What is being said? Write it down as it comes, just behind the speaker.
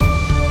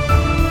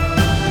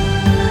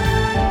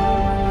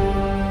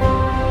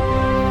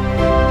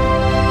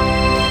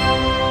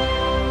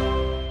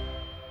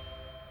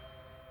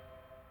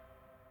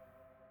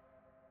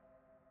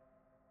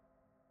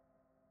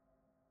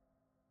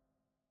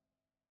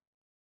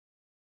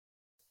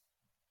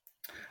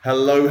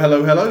Hello,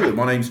 hello, hello.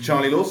 My name's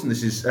Charlie Lawson.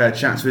 This is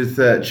Chats with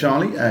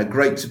Charlie.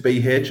 Great to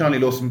be here. Charlie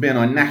Lawson,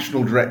 BNI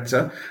National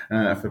Director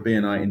for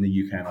BNI in the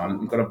UK and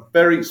Ireland. We've got a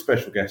very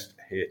special guest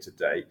here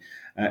today,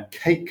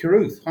 Kate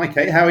Carruth. Hi,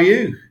 Kate. How are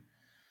you?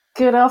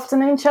 Good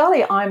afternoon,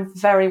 Charlie. I'm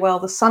very well.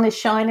 The sun is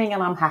shining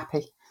and I'm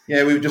happy.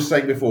 Yeah, we were just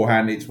saying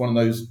beforehand, it's one of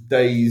those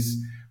days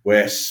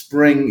where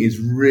spring is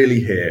really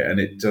here, and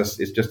it's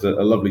just a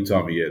lovely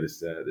time of year.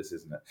 This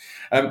isn't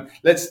it?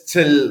 Let's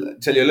tell you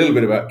a little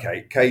bit about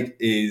Kate. Kate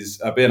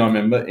is a BNI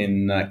member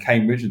in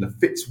Cambridge in the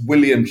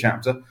Fitzwilliam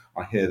chapter.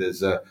 I hear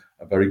there's a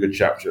very good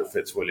chapter at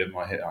Fitzwilliam.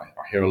 I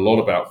hear a lot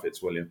about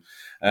Fitzwilliam,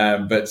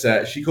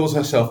 but she calls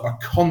herself a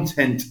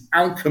content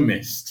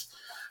alchemist,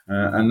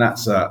 and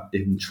that's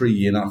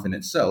intriguing enough in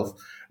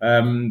itself.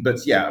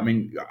 But yeah, I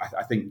mean,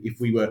 I think if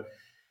we were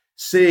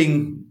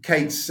seeing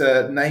Kate's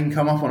name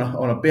come up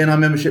on a BNI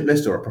membership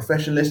list or a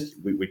profession list,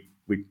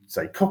 we'd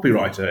say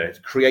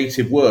copywriter.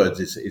 Creative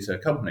Words is her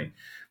company,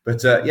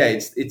 but yeah,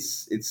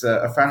 it's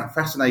a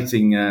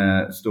fascinating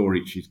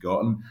story she's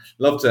got, and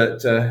love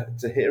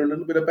to hear a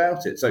little bit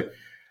about it. So,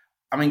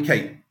 I mean,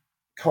 Kate,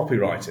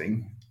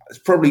 copywriting is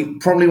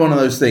probably one of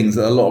those things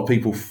that a lot of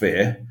people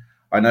fear.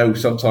 I know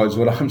sometimes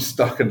when I'm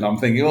stuck and I'm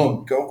thinking, oh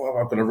God, well,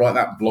 I'm going to write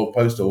that blog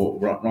post or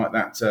write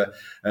that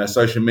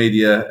social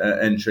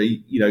media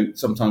entry. You know,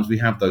 sometimes we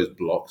have those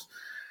blocks.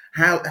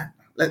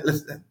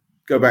 Let's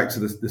go back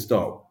to the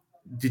start.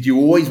 Did you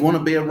always want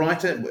to be a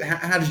writer?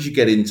 How did you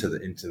get into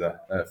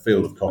the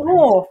field of copy?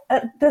 Oh,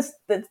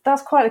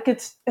 that's quite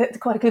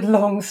a good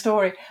long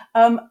story.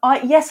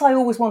 Yes, I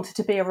always wanted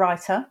to be a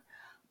writer.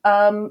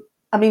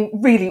 I mean,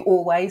 really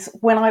always.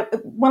 When I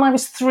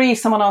was 3,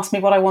 someone asked me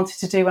what I wanted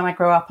to do when I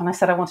grew up, and I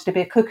said I wanted to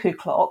be a cuckoo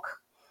clock.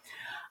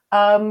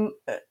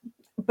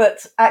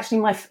 But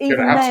actually, my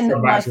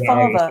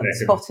father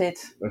spotted.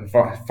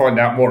 Find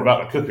out more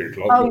about the cuckoo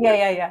clock. Oh,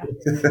 yeah.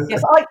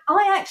 Yes,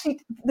 I actually,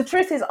 the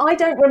truth is, I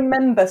don't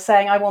remember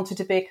saying I wanted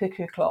to be a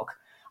cuckoo clock.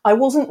 I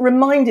wasn't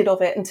reminded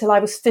of it until I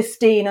was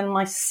 15, and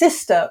my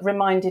sister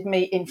reminded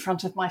me in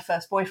front of my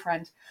first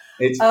boyfriend.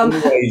 It's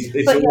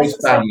always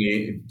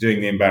family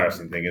doing the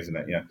embarrassing thing, isn't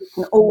it? Yeah.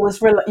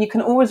 You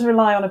can always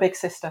rely on a big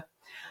sister.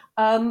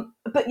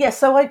 But yeah,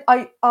 so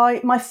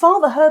my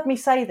father heard me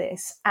say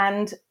this,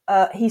 and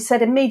he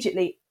said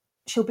immediately,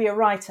 she'll be a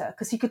writer,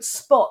 because he could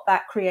spot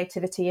that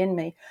creativity in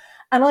me.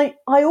 And I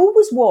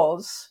always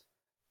was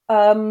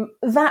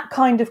that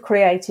kind of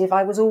creative.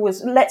 I was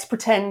always, Let's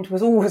Pretend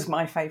was always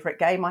my favourite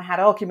game. I had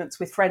arguments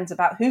with friends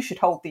about who should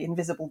hold the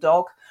invisible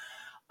dog.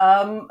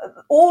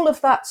 All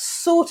of that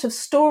sort of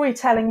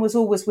storytelling was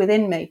always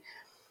within me.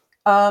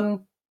 And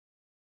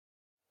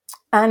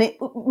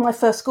my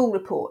first school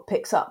report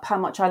picks up how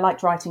much I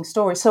liked writing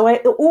stories. So I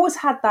always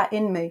had that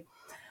in me.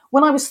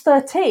 When I was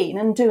 13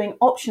 and doing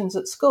options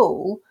at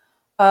school,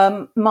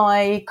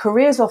 my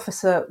careers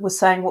officer was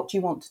saying, what do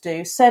you want to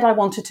do? Said I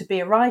wanted to be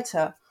a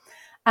writer.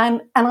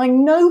 And I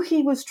know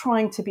he was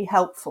trying to be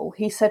helpful.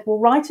 He said, well,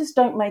 writers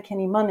don't make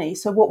any money,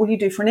 so what will you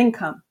do for an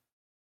income?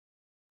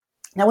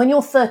 Now, when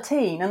you're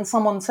 13 and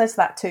someone says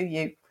that to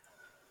you,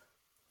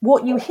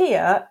 what you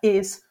hear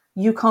is,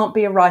 you can't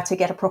be a writer,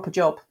 get a proper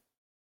job.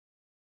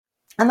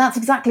 And that's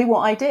exactly what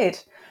I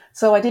did.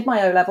 So I did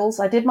my O-levels,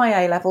 I did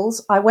my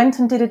A-levels, I went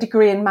and did a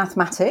degree in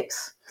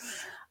mathematics,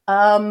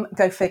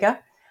 go figure.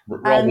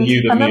 And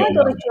then I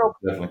got a job.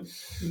 Definitely.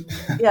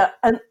 Yeah,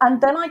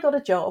 and then I got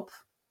a job.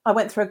 I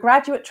went through a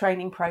graduate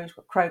training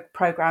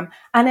program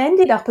and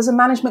ended up as a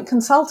management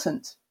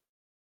consultant.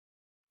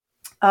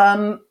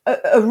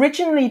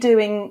 Originally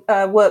doing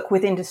work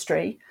with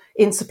industry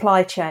in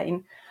supply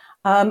chain.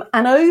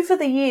 And over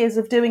the years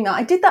of doing that,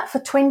 I did that for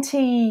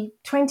 22,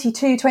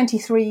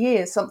 23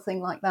 years, something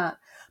like that.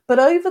 But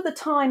over the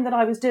time that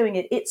I was doing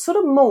it, it sort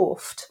of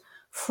morphed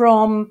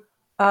from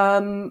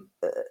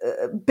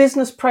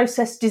business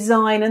process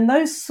design and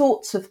those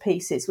sorts of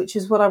pieces, which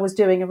is what I was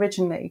doing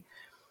originally,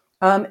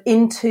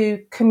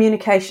 into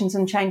communications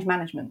and change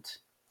management.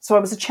 So I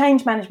was a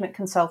change management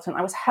consultant.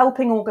 I was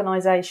helping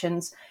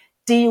organizations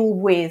deal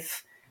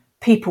with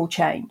people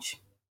change.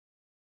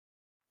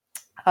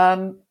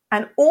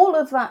 And all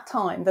of that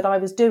time that I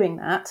was doing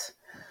that,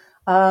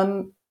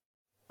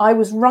 I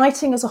was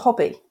writing as a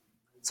hobby.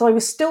 So I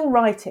was still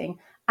writing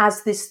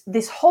as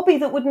this hobby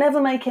that would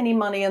never make any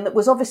money, and that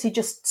was obviously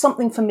just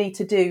something for me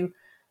to do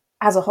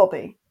as a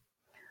hobby.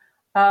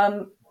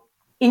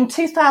 In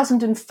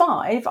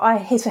 2005, I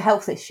hit a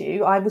health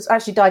issue. I was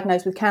actually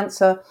diagnosed with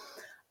cancer,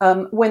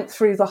 went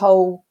through the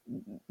whole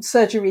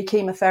surgery,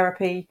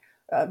 chemotherapy,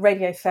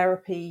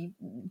 radiotherapy,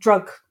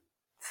 drug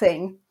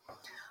thing.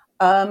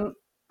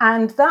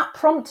 And that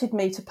prompted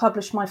me to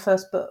publish my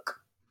first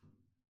book.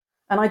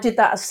 And I did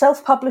that as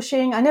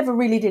self-publishing. I never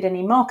really did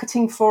any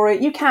marketing for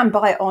it. You can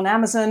buy it on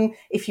Amazon.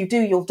 If you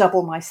do, you'll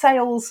double my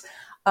sales.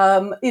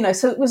 So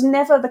it was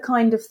never the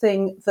kind of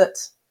thing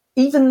that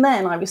even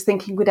then I was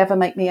thinking would ever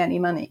make me any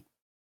money.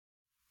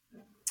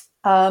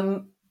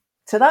 So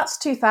that's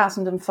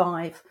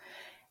 2005.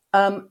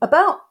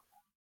 About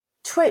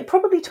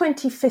probably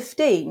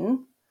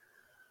 2015,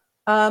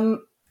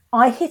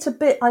 I hit a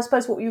bit, I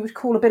suppose, what you would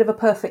call a bit of a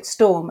perfect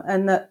storm,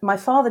 and that my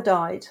father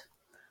died.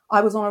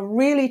 I was on a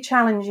really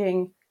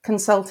challenging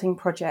consulting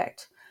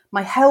project.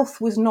 My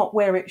health was not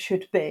where it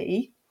should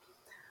be.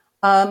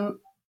 And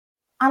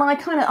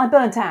I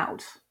burnt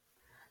out.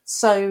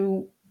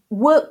 So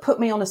work put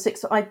me on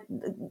I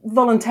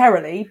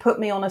voluntarily put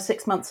me on a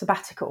 6-month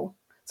sabbatical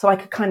so I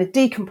could kind of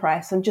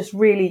decompress and just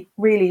really,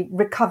 really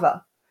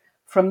recover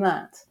from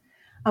that.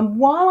 And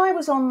while I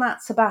was on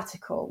that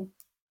sabbatical,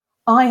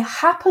 I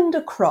happened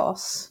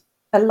across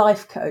a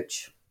life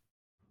coach.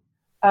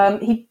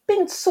 He'd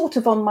been sort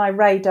of on my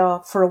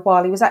radar for a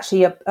while. He was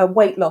actually a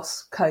weight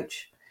loss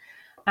coach,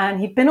 and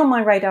he'd been on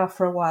my radar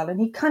for a while, and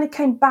he kind of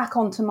came back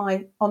onto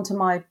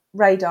my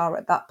radar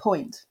at that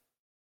point.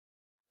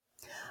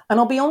 And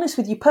I'll be honest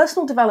with you,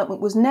 personal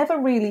development was never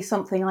really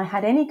something I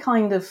had any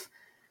kind of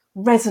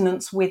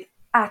resonance with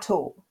at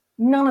all.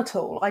 None at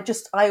all.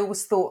 I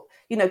always thought,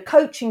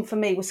 coaching for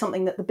me was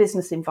something that the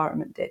business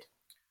environment did.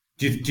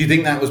 Do you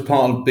think that was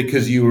part of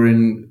because you were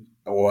in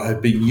or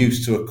had been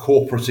used to a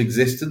corporate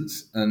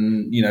existence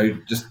and,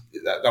 just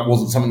that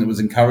wasn't something that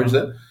was encouraged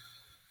there?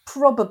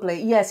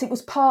 Probably, yes. It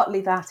was partly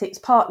that. It's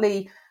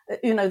partly,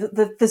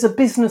 there's a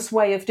business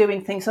way of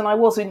doing things. And I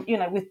was in,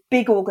 with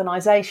big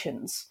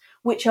organizations,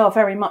 which are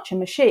very much a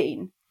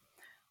machine.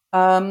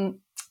 And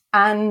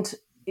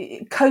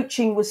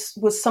coaching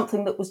was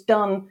something that was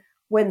done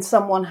when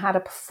someone had a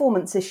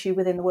performance issue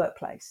within the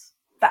workplace.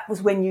 That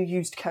was when you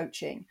used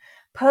coaching.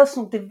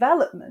 Personal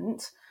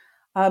development,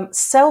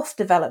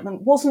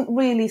 self-development wasn't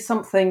really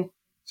something.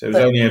 So it was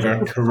only ever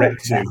a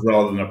corrective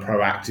rather than a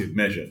proactive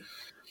measure.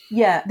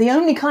 Yeah, the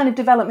only kind of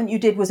development you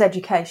did was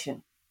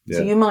education. Yeah.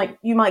 So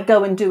you might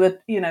go and do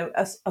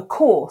a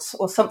course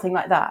or something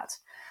like that.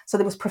 So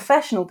there was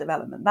professional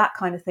development, that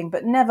kind of thing,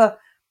 but never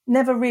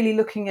really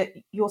looking at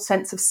your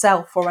sense of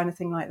self or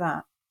anything like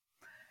that.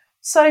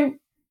 So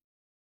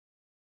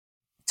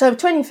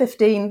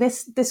 2015,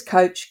 this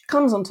coach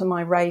comes onto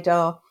my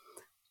radar,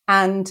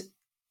 and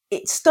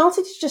it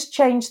started to just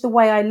change the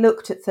way I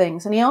looked at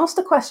things. And he asked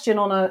a question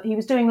he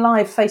was doing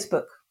live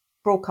Facebook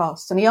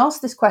broadcasts, and he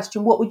asked this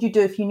question: what would you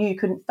do if you knew you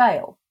couldn't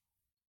fail?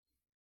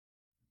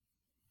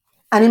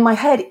 And in my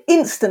head,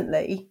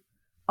 instantly,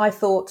 I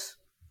thought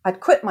I'd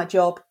quit my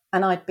job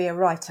and I'd be a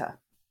writer.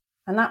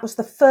 And that was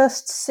the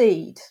first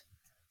seed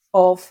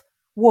of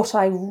what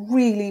I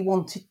really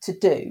wanted to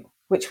do,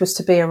 which was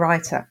to be a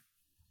writer.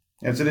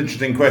 It's an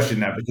interesting question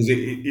now, because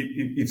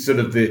it's sort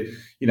of the,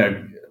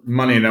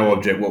 money and no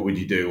object, what would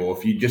you do? Or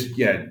if you just,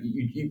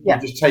 you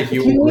just take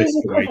all the risk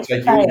away,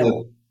 take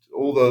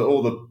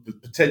all the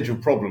potential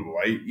problem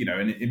away,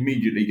 and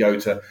immediately go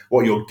to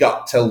what your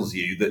gut tells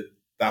you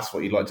that's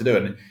what you'd like to do.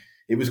 And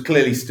it was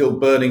clearly still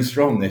burning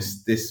strong,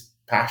 this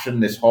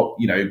passion, this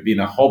being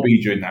a hobby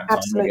during that time,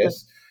 absolutely. I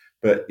guess.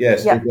 But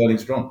still burning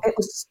strong.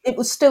 It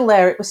was still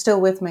there. It was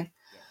still with me.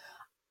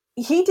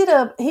 He did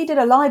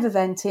a live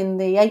event in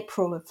the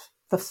April of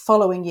the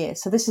following year.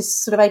 So this is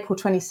sort of April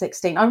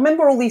 2016. I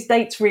remember all these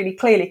dates really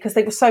clearly because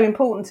they were so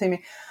important to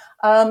me.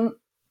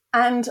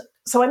 And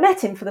so I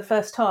met him for the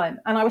first time,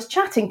 and I was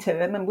chatting to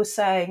him and was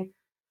saying,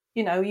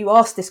 you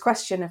asked this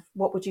question of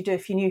what would you do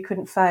if you knew you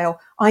couldn't fail?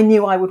 I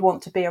knew I would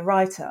want to be a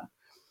writer.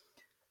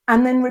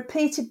 And then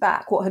repeated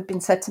back what had been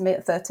said to me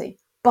at 30.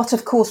 But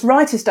of course,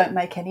 writers don't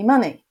make any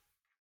money.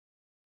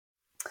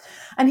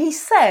 And he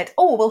said,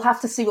 we'll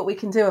have to see what we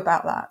can do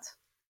about that.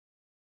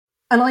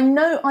 And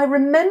I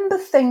remember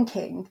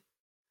thinking,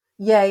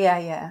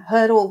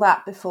 heard all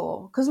that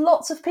before. Because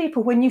lots of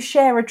people, when you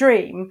share a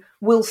dream,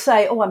 will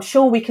say, I'm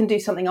sure we can do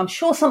something. I'm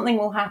sure something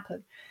will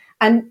happen.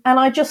 And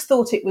I just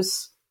thought it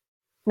was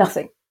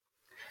nothing.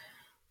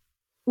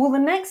 Well, the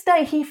next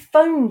day he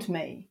phoned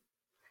me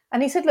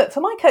and he said, look,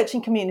 for my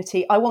coaching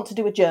community, I want to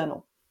do a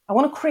journal. I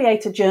want to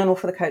create a journal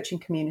for the coaching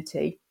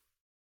community.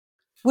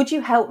 Would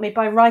you help me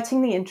by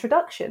writing the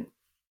introduction?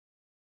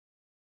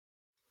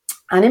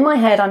 And in my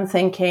head, I'm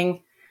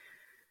thinking,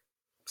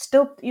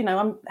 still,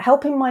 I'm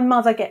helping my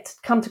mother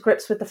come to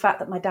grips with the fact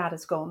that my dad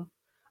has gone.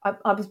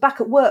 I was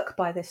back at work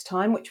by this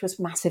time, which was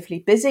massively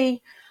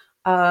busy,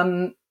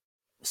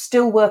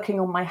 still working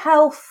on my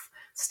health,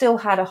 still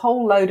had a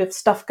whole load of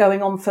stuff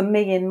going on for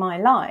me in my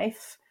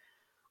life.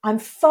 I'm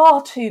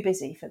far too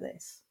busy for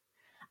this.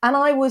 And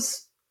I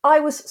was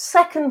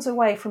seconds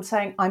away from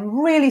saying,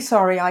 I'm really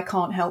sorry, I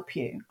can't help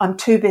you. I'm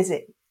too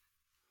busy.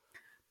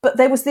 But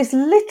there was this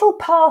little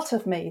part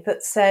of me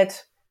that said,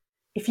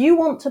 if you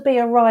want to be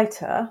a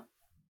writer,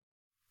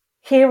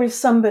 here is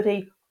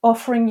somebody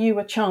offering you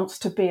a chance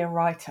to be a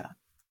writer.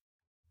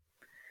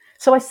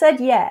 So I said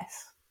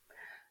yes.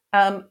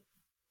 And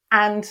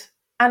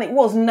it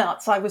was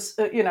nuts. I was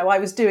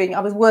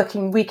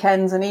working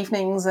weekends and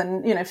evenings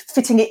and,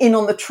 fitting it in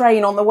on the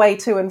train on the way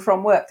to and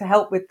from work to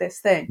help with this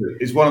thing.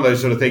 It's one of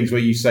those sort of things where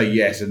you say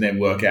yes and then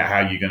work out how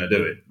you're going to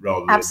do it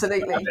rather than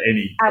absolutely have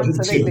any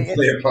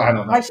clear plan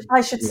on that.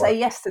 I should say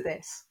yes to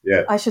this.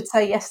 Yeah. I should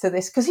say yes to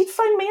this because he'd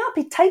phoned me up.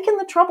 He'd taken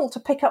the trouble to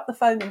pick up the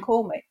phone and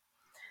call me.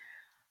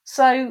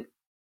 So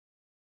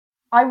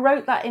I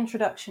wrote that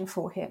introduction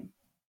for him.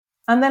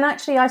 And then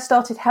actually I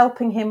started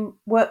helping him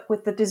work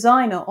with the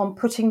designer on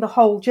putting the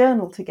whole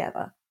journal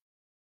together.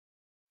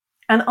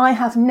 And I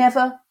have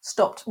never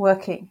stopped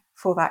working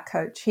for that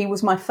coach. He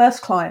was my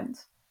first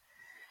client.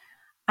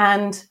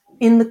 And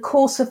in the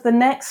course of the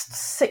next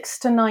 6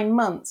 to 9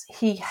 months,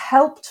 he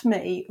helped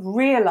me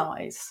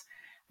realize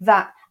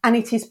that, and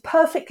it is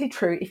perfectly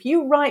true, if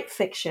you write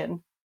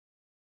fiction,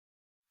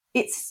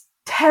 it's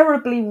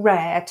terribly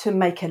rare to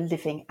make a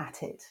living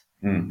at it.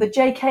 The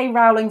J.K.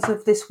 Rowlings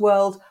of this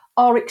world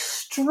are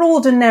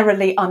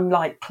extraordinarily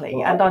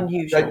unlikely and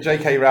unusual.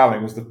 J.K.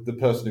 Rowling was the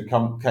person who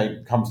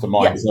comes to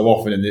mind so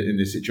often in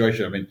this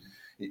situation. I mean,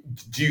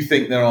 do you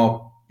think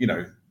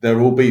there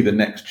will be the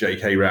next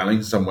J.K.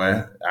 Rowling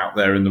somewhere out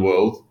there in the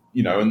world,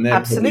 and they're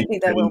absolutely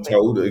there will be.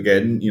 Told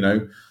again,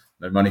 no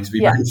money to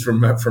be made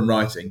from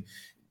writing.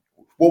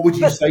 What would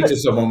you say to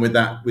someone with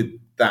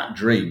that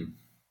dream?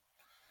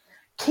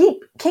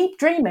 Keep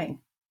dreaming,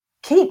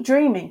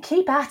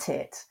 keep at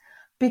it,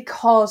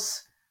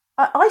 because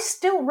I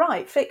still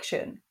write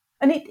fiction,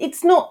 and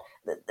it's not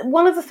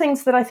one of the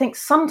things that I think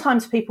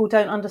sometimes people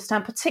don't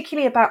understand,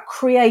 particularly about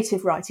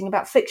creative writing,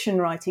 about fiction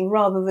writing,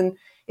 rather than,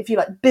 if you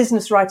like,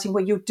 business writing,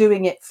 where you're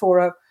doing it for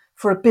a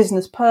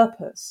business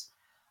purpose.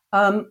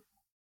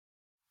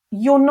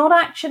 You're not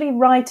actually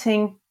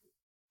writing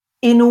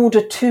in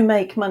order to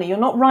make money. You're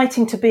not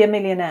writing to be a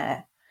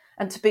millionaire.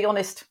 And to be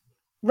honest,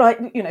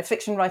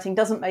 fiction writing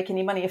doesn't make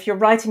any money. If you're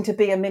writing to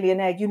be a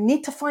millionaire, you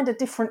need to find a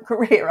different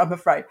career, I'm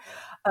afraid.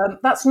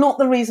 That's not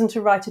the reason to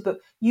write a book.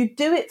 You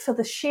do it for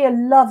the sheer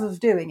love of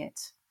doing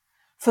it,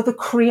 for the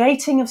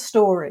creating of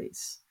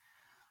stories,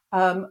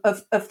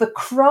 of the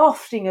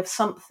crafting of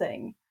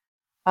something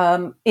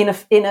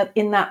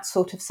in that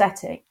sort of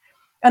setting.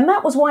 And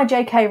that was why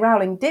J.K.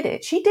 Rowling did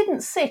it. She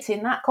didn't sit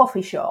in that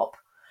coffee shop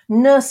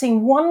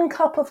nursing one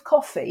cup of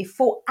coffee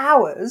for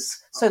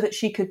hours so that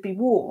she could be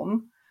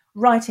warm,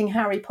 writing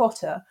Harry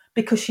Potter,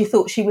 because she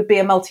thought she would be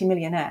a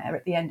multimillionaire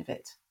at the end of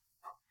it.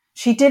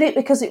 She did it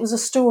because it was a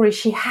story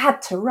she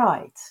had to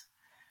write.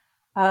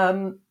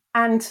 And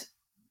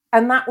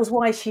that was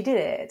why she did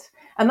it.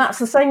 And that's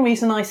the same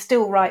reason I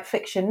still write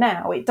fiction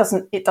now. It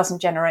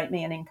doesn't generate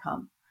me an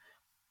income.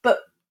 But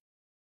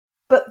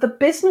the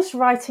business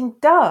writing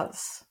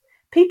does.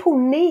 People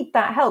need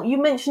that help. You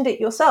mentioned it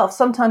yourself.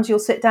 Sometimes you'll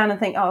sit down and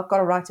think, I've got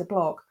to write a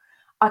blog.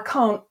 I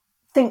can't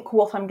think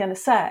what I'm going to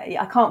say.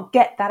 I can't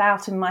get that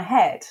out in my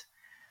head.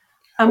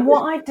 And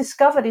what I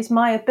discovered is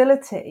my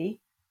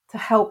ability to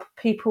help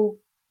people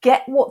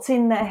get what's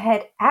in their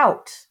head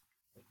out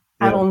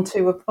and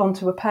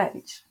onto a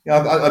page.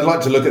 Yeah, I'd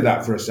like to look at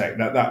that for a sec.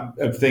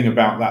 That thing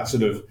about that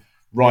sort of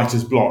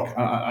writer's block.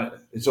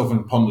 It's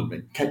often pondered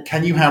me.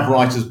 Can you have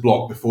writer's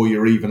block before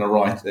you're even a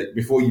writer,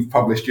 before you've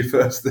published your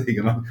first thing?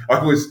 And I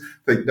always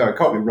think, no, it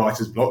can't be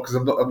writer's block because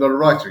I'm not a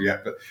writer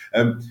yet. But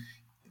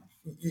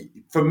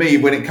for me,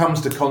 when it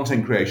comes to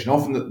content creation,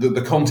 often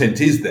the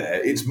content is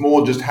there. It's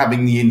more just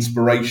having the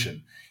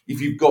inspiration. If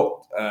you've got,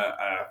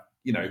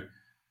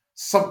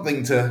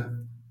 something to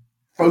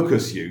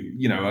focus you,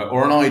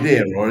 or an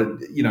idea, or,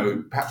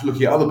 perhaps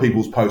looking at other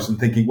people's posts and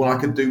thinking, well, I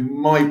could do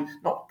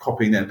not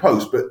copying their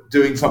post, but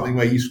doing something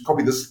where you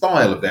copy the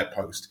style of their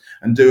post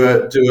and do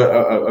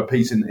a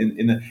piece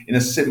in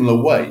a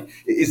similar way.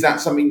 Is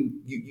that something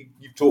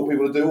you've taught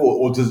people to do,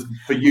 or does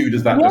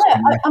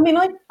that?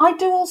 Yeah, I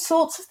do all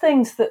sorts of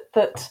things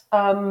that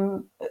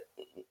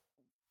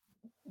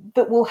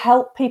will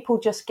help people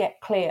just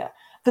get clear.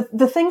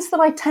 The things that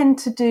I tend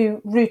to do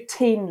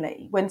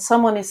routinely when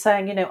someone is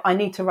saying, I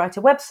need to write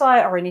a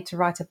website, or I need to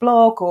write a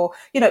blog, or,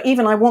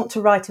 even I want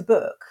to write a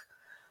book,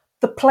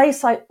 the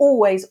place I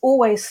always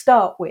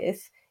start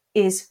with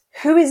is,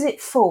 who is it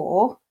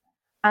for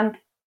and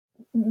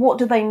what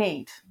do they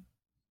need?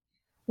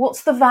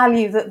 What's the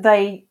value that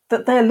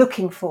they're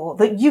looking for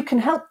that you can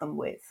help them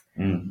with?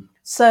 Mm.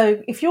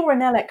 So if you're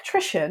an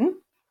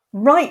electrician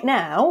right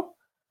now,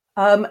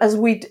 as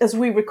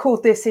we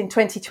record this in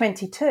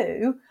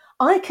 2022,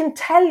 I can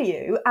tell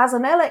you, as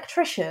an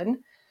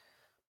electrician,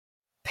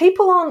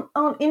 people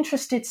aren't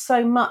interested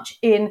so much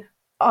in,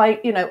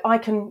 I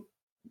can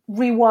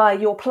rewire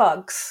your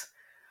plugs.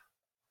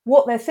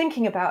 What they're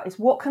thinking about is,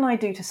 what can I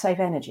do to save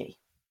energy?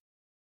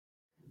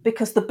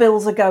 Because the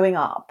bills are going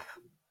up.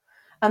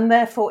 And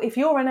therefore, if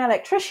you're an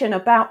electrician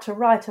about to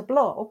write a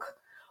blog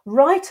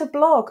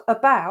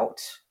about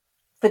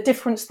the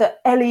difference that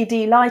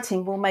LED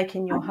lighting will make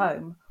in your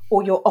home,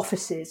 or your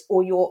offices,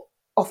 or your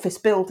office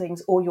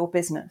buildings, or your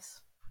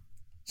business.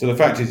 So the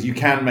fact is, you've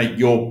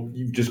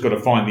just got to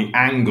find the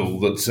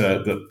angle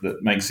that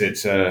makes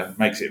it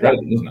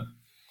relevant, doesn't it?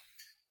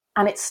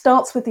 And it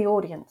starts with the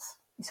audience.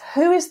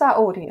 Who is that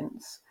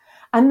audience?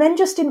 And then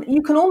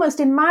you can almost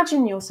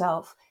imagine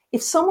yourself,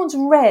 if someone's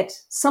read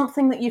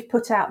something that you've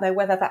put out there,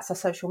 whether that's a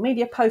social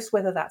media post,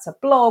 whether that's a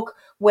blog,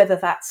 whether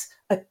that's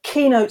a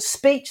keynote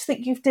speech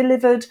that you've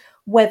delivered,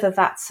 whether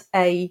that's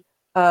an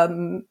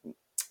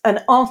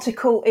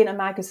article in a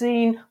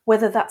magazine,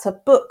 whether that's a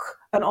book,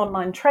 an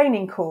online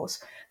training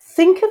course,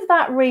 think of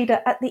that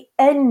reader at the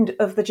end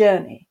of the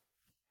journey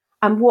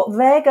and what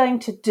they're going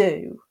to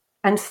do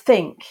and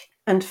think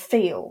and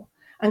feel,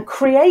 and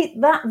create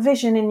that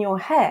vision in your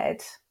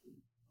head.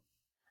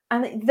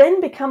 And it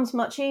then becomes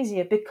much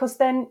easier, because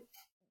then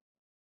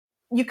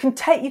you can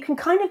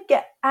kind of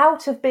get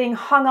out of being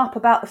hung up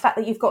about the fact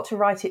that you've got to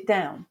write it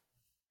down,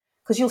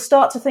 because you'll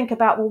start to think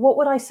about, well, what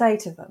would I say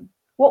to them?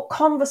 What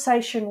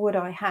conversation would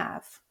I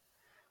have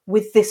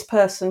with this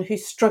person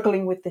who's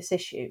struggling with this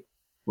issue?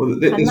 Well,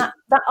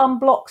 that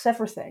unblocks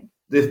everything.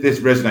 This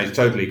resonates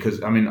totally,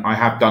 because I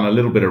have done a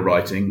little bit of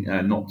writing,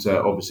 not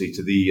obviously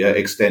to the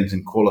extent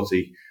and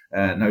quality,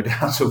 no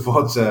doubt, of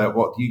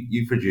what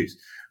you produce,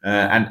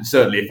 and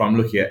certainly if I'm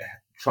looking at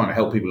trying to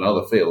help people in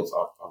other fields,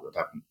 I would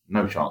have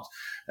no chance.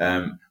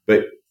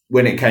 But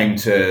when it came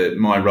to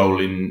my role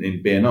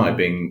in BNI,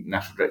 being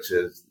national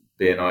director of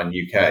BNI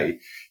in UK,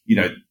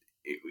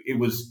 it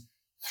was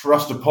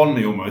thrust upon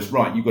me almost,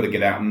 right, you've got to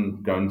get out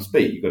and go and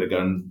speak, you've got to go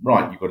and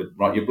write, you've got to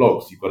write your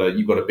blogs, you've got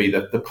to be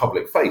the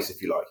public face,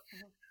 if you like.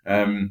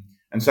 And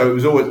so it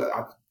was always,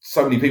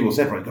 so many people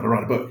said, right, you've got to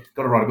write a book,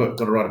 got to write a book,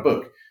 got to write a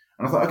book.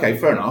 And I thought, okay,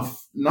 fair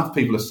enough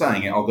people are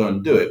saying it, I'll go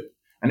and do it.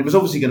 And it was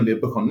obviously going to be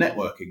a book on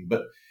networking,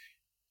 but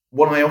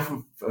what I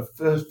often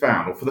first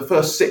found, or for the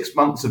first 6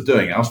 months of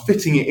doing it, I was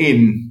fitting it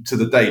in to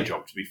the day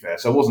job, to be fair.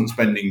 So I wasn't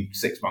spending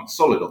 6 months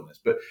solid on this,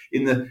 but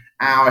in the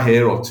hour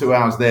here or 2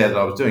 hours there that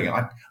I was doing it,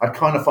 I'd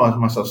kind of find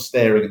myself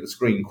staring at the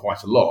screen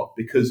quite a lot,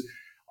 because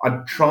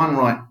I'd try and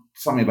write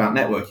something about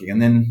networking, and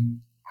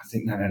then I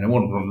think, no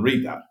one would want to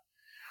read that.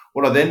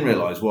 What I then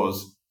realised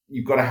was,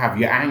 you've got to have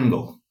your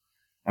angle.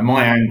 And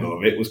my angle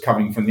of it was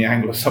coming from the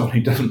angle of someone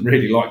who doesn't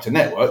really like to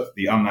network,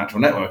 the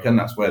unnatural networker, and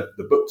that's where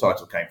the book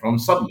title came from.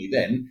 Suddenly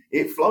then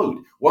it flowed.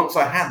 Once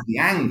I had the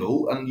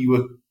angle and you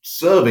were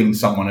serving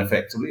someone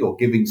effectively, or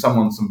giving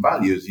someone some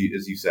value, as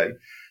you say,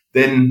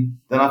 then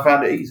I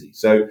found it easy.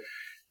 So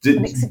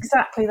and it's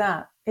exactly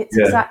that.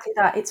 Exactly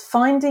that. It's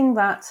finding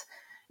that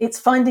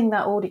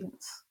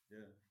audience. Yeah.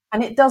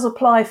 And it does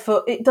apply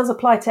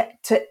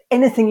to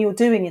anything you're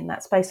doing in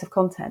that space of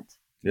content.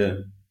 Yeah.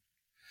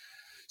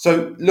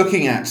 So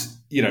looking at,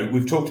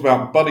 we've talked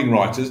about budding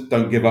writers,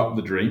 don't give up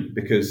the dream,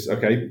 because,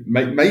 okay,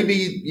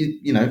 maybe,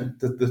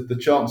 the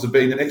chance of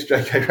being the next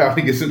J.K.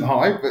 Rowling isn't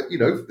high, but,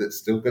 that's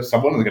still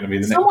someone is going to be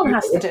the next. Someone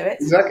has to do it.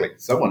 Exactly.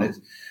 Someone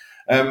is.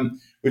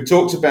 We've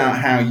talked about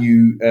how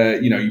you,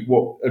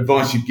 what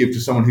advice you'd give to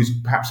someone who's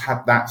perhaps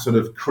had that sort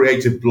of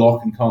creative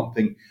block and can't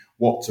think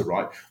what to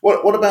write.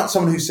 What about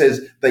someone who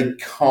says they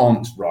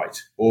can't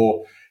write,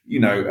 or,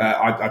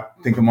 I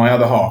think of my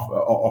other half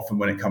often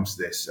when it comes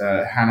to this.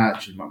 Hannah,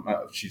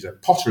 she's a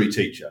pottery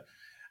teacher,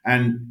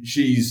 and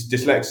she's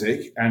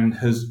dyslexic, and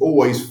has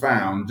always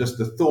found just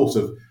the thought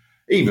of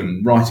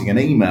even writing an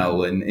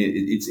email, and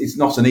it's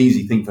not an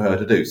easy thing for her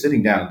to do,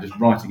 sitting down and just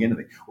writing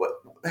anything.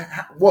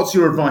 What's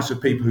your advice for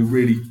people who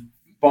really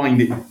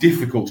find it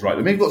difficult to write?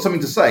 They may have got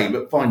something to say,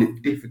 but find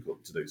it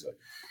difficult to do so.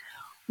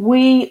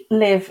 We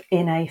live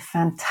in a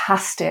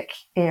fantastic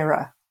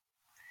era,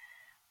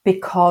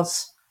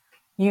 because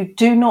you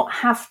do not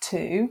have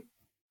to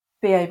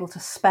be able to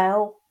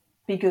spell,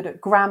 be good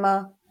at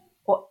grammar,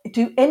 or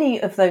do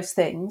any of those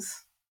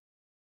things,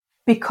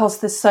 because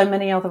there's so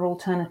many other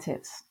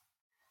alternatives.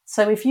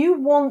 So if you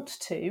want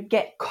to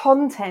get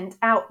content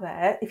out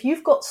there, if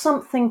you've got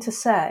something to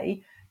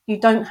say, you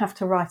don't have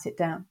to write it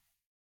down.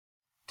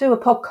 Do a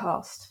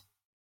podcast.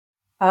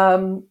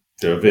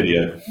 Do a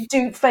video.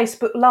 Do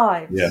Facebook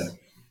Lives.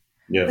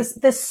 Yeah.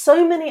 There's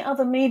so many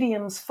other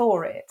mediums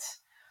for it.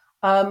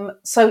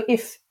 So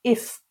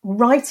if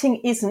writing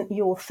isn't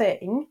your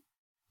thing,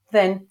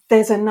 then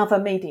there's another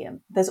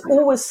medium. There's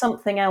always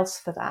something else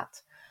for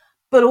that.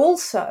 But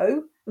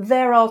also,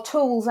 there are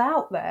tools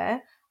out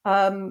there,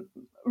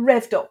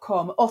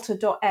 Rev.com,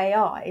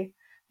 Otter.ai.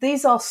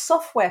 These are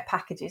software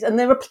packages, and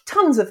there are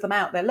tons of them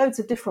out there, loads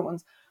of different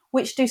ones,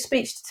 which do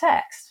speech to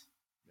text.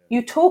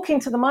 You talk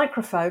into the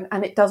microphone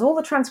and it does all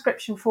the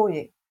transcription for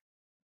you.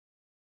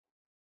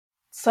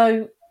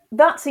 So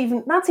that's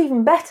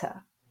even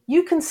better.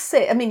 You can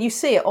you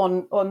see it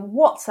on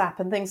WhatsApp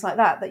and things like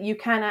that you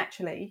can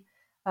actually,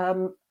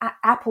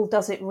 Apple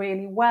does it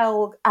really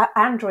well,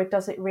 Android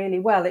does it really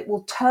well. It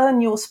will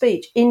turn your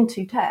speech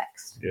into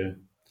text. Yeah.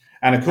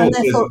 And of course,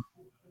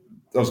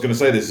 I was going to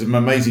say, there's some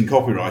amazing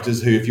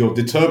copywriters who, if you're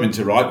determined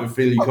to write but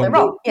feel you can't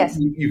do it,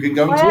 you can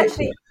go and talk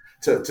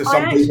to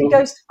some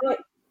people.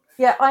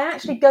 I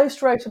actually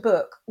ghost wrote a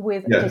book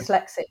with a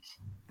dyslexic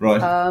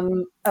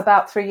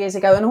about 3 years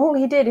ago, and all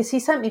he did is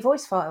he sent me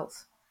voice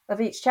files of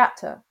each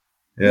chapter.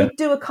 Yeah.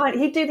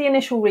 He'd do the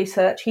initial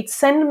research, he'd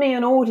send me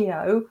an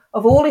audio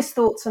of all his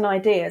thoughts and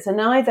ideas,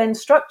 and I then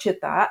structured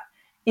that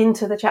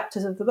into the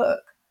chapters of the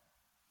book,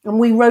 and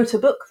we wrote a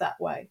book that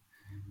way.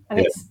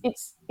 And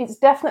it's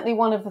definitely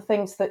one of the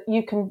things that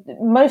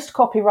most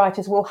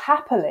copywriters will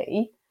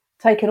happily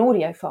take an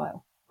audio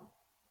file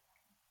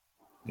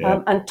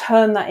and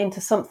turn that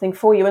into something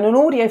for you. And an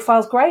audio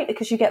file is great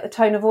because you get the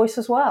tone of voice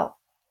as well.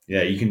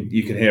 Yeah, you can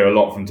hear a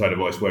lot from tone of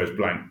voice, whereas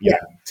blank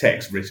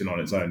text written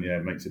on its own,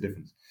 it makes a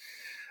difference.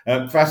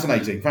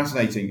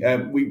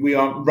 Fascinating. We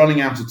are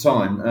running out of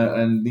time,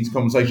 and these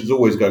conversations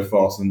always go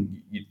fast,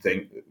 and you'd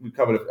think we've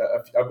covered.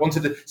 I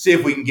wanted to see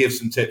if we can give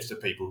some tips to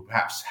people who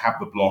perhaps have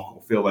the block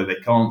or feel like they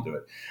can't do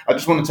it. I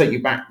just want to take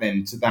you back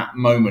then to that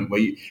moment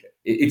where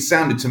it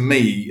sounded to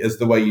me, as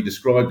the way you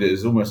described it,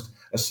 as almost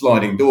a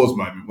sliding doors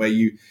moment, where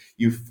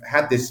you've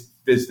had this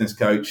business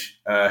coach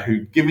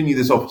who'd given you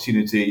this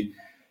opportunity.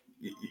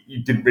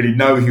 You didn't really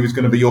know he was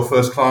going to be your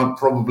first client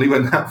probably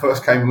when that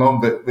first came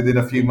along, but within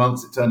a few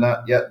months it turned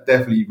out, yeah,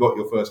 definitely you got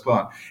your first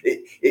client.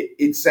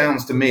 It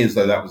sounds to me as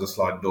though that was a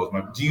sliding doors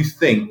moment. Do you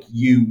think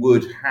you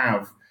would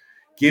have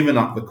given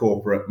up the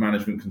corporate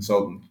management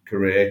consultant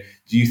career?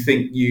 Do you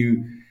think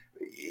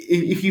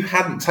if you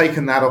hadn't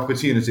taken that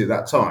opportunity at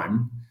that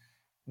time,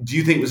 do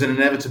you think it was an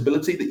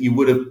inevitability that you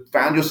would have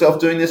found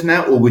yourself doing this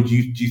now? Or do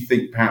you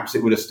think perhaps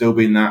it would have still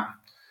been that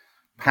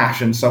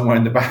passion somewhere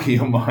in the back of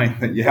your mind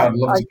that I'd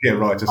love to be a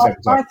writer?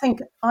 I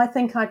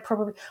think I'd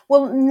probably,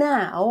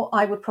 now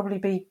I would probably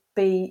be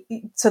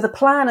so the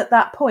plan at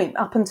that point,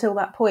 up until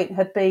that point,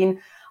 had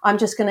been, I'm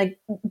just going to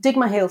dig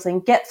my heels in,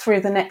 get through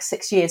the next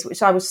 6 years,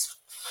 which I was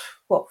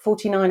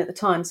 49 at the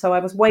time, so I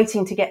was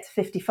waiting to get to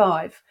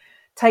 55,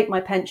 take my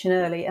pension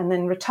early, and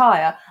then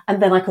retire,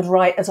 and then I could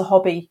write as a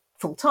hobby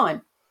full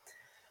time.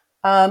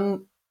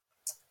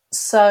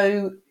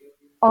 So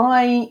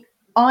I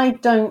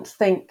don't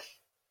think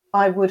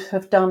I would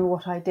have done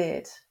what I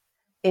did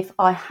if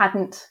I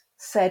hadn't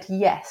said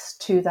yes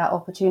to that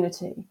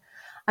opportunity.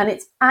 And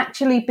it's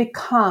actually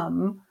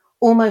become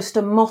almost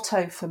a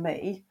motto for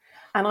me.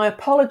 And I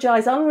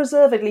apologise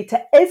unreservedly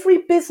to every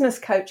business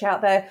coach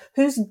out there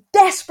who's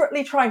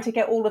desperately trying to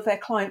get all of their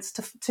clients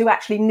to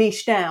actually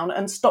niche down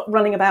and stop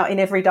running about in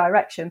every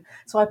direction.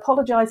 So I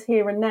apologise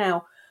here and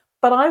now.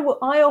 But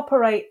I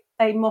operate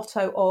a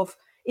motto of,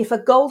 if a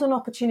golden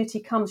opportunity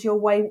comes your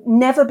way,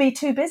 never be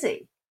too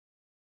busy.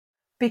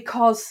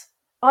 Because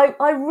I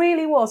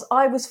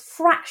was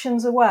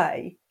fractions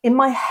away. In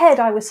my head,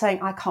 I was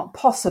saying, I can't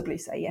possibly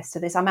say yes to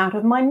this. I'm out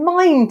of my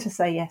mind to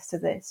say yes to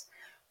this.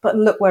 But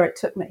look where it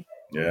took me.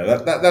 Yeah,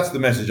 that's the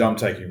message I'm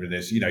taking from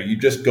this. You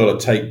just got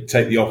to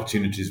take the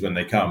opportunities when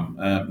they come.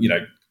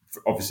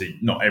 Obviously,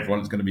 not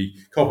everyone's going to be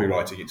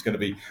copywriting. It's going to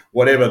be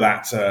whatever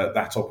that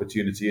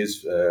opportunity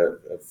is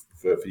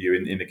for you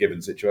in a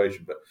given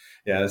situation. But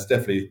yeah, that's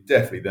definitely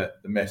the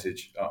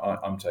message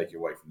I'm taking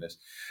away from this.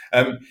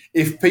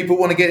 If people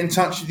want to get in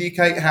touch with you,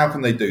 Kate, how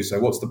can they do so?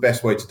 What's the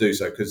best way to do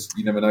so? Because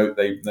you never know,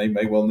 they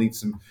may well need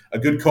a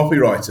good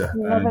copywriter.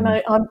 You never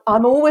know.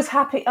 I'm always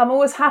happy. I'm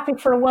always happy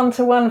for a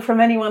one-to-one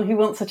from anyone who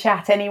wants a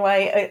chat.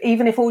 Anyway,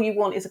 even if all you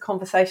want is a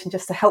conversation,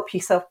 just to help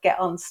yourself get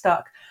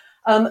unstuck.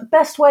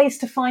 Best ways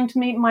to find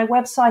me, my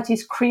website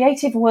is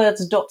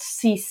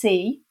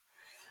creativewords.cc.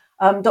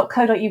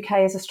 .co.uk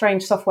is a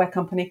strange software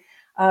company.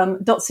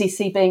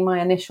 .cc being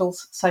my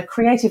initials. So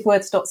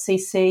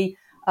creativewords.cc.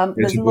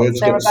 There's lots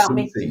there about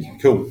me.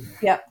 Cool.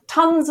 Yeah,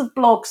 tons of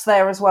blogs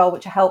there as well,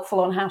 which are helpful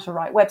on how to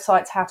write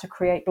websites, how to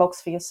create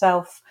blogs for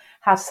yourself,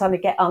 how to suddenly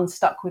get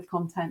unstuck with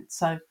content.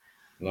 So.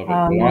 Love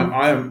it. Well,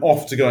 I am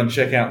off to go and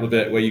check out the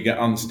bit where you get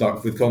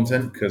unstuck with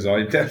content, because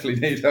I definitely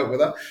need help with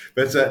that.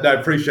 But no,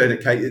 appreciate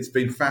it, Kate. It's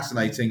been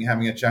fascinating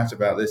having a chat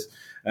about this.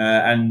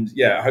 And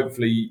yeah,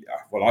 hopefully,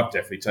 I've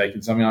definitely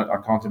taken something. I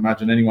can't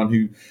imagine anyone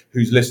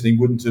who's listening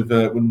wouldn't have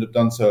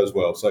done so as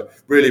well. So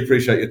really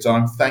appreciate your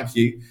time. Thank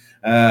you.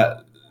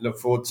 Look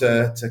forward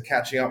to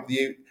catching up with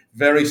you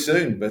very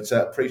soon. But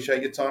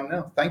appreciate your time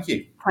now. Thank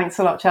you. Thanks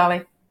a lot,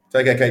 Charlie.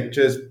 Take care, Kate.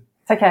 Cheers.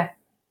 Take care.